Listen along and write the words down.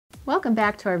Welcome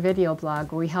back to our video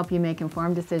blog where we help you make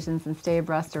informed decisions and stay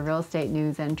abreast of real estate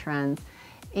news and trends.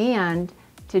 And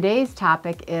today's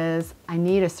topic is, I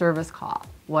need a service call.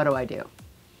 What do I do?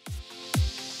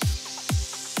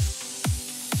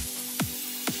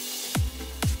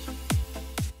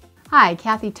 Hi,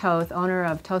 Kathy Toth, owner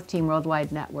of Toth Team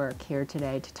Worldwide Network, here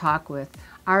today to talk with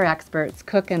our experts,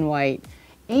 Cook and White.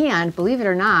 And believe it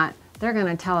or not, they're going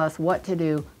to tell us what to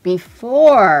do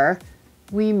before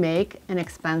we make an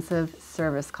expensive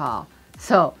service call.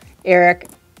 So, Eric,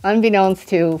 unbeknownst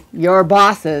to your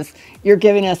bosses, you're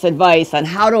giving us advice on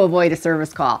how to avoid a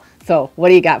service call. So, what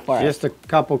do you got for us? Just a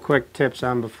couple quick tips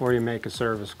on before you make a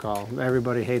service call.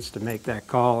 Everybody hates to make that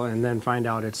call and then find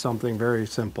out it's something very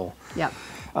simple. Yep.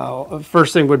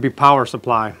 First thing would be power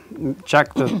supply.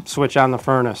 Check the switch on the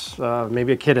furnace.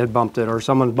 Maybe a kid had bumped it or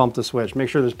someone bumped the switch. Make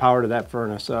sure there's power to that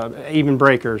furnace. Even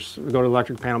breakers. Go to the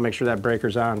electric panel, make sure that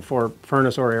breaker's on for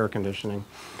furnace or air conditioning.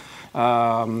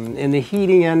 In the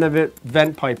heating end of it,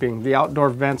 vent piping. The outdoor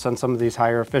vents on some of these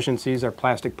higher efficiencies are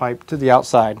plastic pipe to the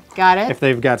outside. Got it. If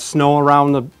they've got snow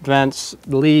around the vents,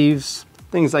 leaves,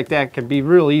 things like that can be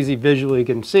real easy visually. You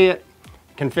can see it,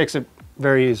 can fix it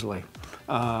very easily.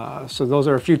 So those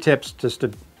are a few tips just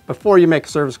to, before you make a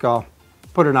service call,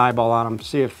 put an eyeball on them,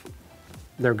 see if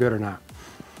they're good or not.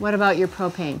 What about your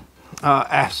propane?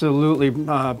 Absolutely,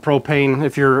 propane.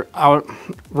 If you're out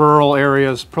rural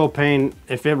areas, propane,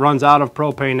 if it runs out of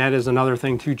propane, that is another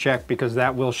thing to check because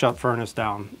that will shut furnace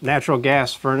down. Natural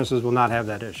gas furnaces will not have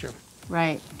that issue.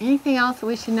 Right. Anything else that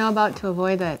we should know about to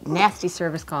avoid a nasty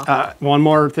service call? One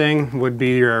more thing would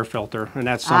be your air filter, and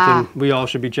that's something we all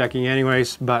should be checking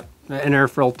anyways, but an air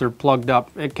filter plugged up,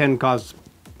 it can cause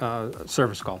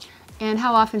service calls. And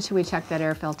how often should we check that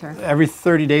air filter? Every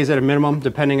 30 days at a minimum,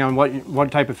 depending on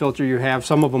what type of filter you have.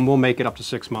 Some of them will make it up to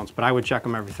 6 months, but I would check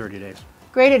them every 30 days.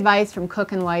 Great advice from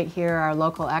Cook and White here, our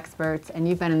local experts, and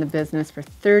you've been in the business for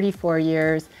 34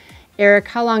 years. Eric,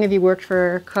 how long have you worked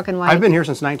for Cook and White? I've been here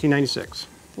since 1996.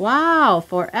 Wow,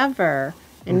 forever.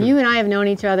 And you and I have known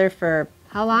each other for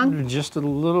how long? Just a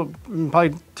little,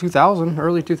 probably 2000,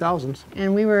 early 2000s.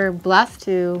 And we were blessed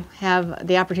to have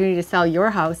the opportunity to sell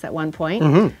your house at one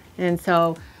point. And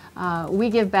so we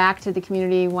give back to the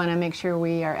community, want to make sure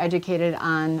we are educated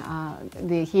on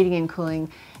the heating and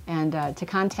cooling. And to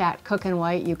contact Cook and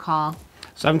White, you call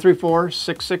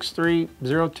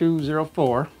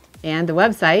 734-663-0204. And the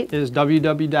website is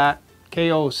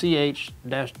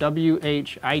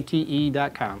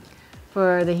www.koch-white.com.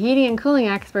 For the heating and cooling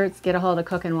experts, get a hold of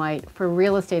Cook and White. For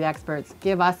real estate experts,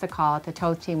 give us a call at the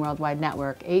Toth Team Worldwide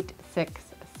Network,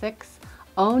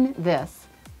 866-OWN-THIS,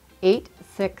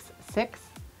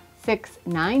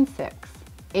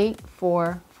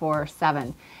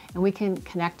 866-696-8447. And we can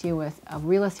connect you with a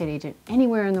real estate agent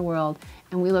anywhere in the world,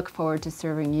 and we look forward to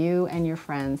serving you and your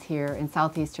friends here in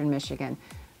southeastern Michigan.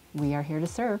 We are here to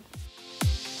serve.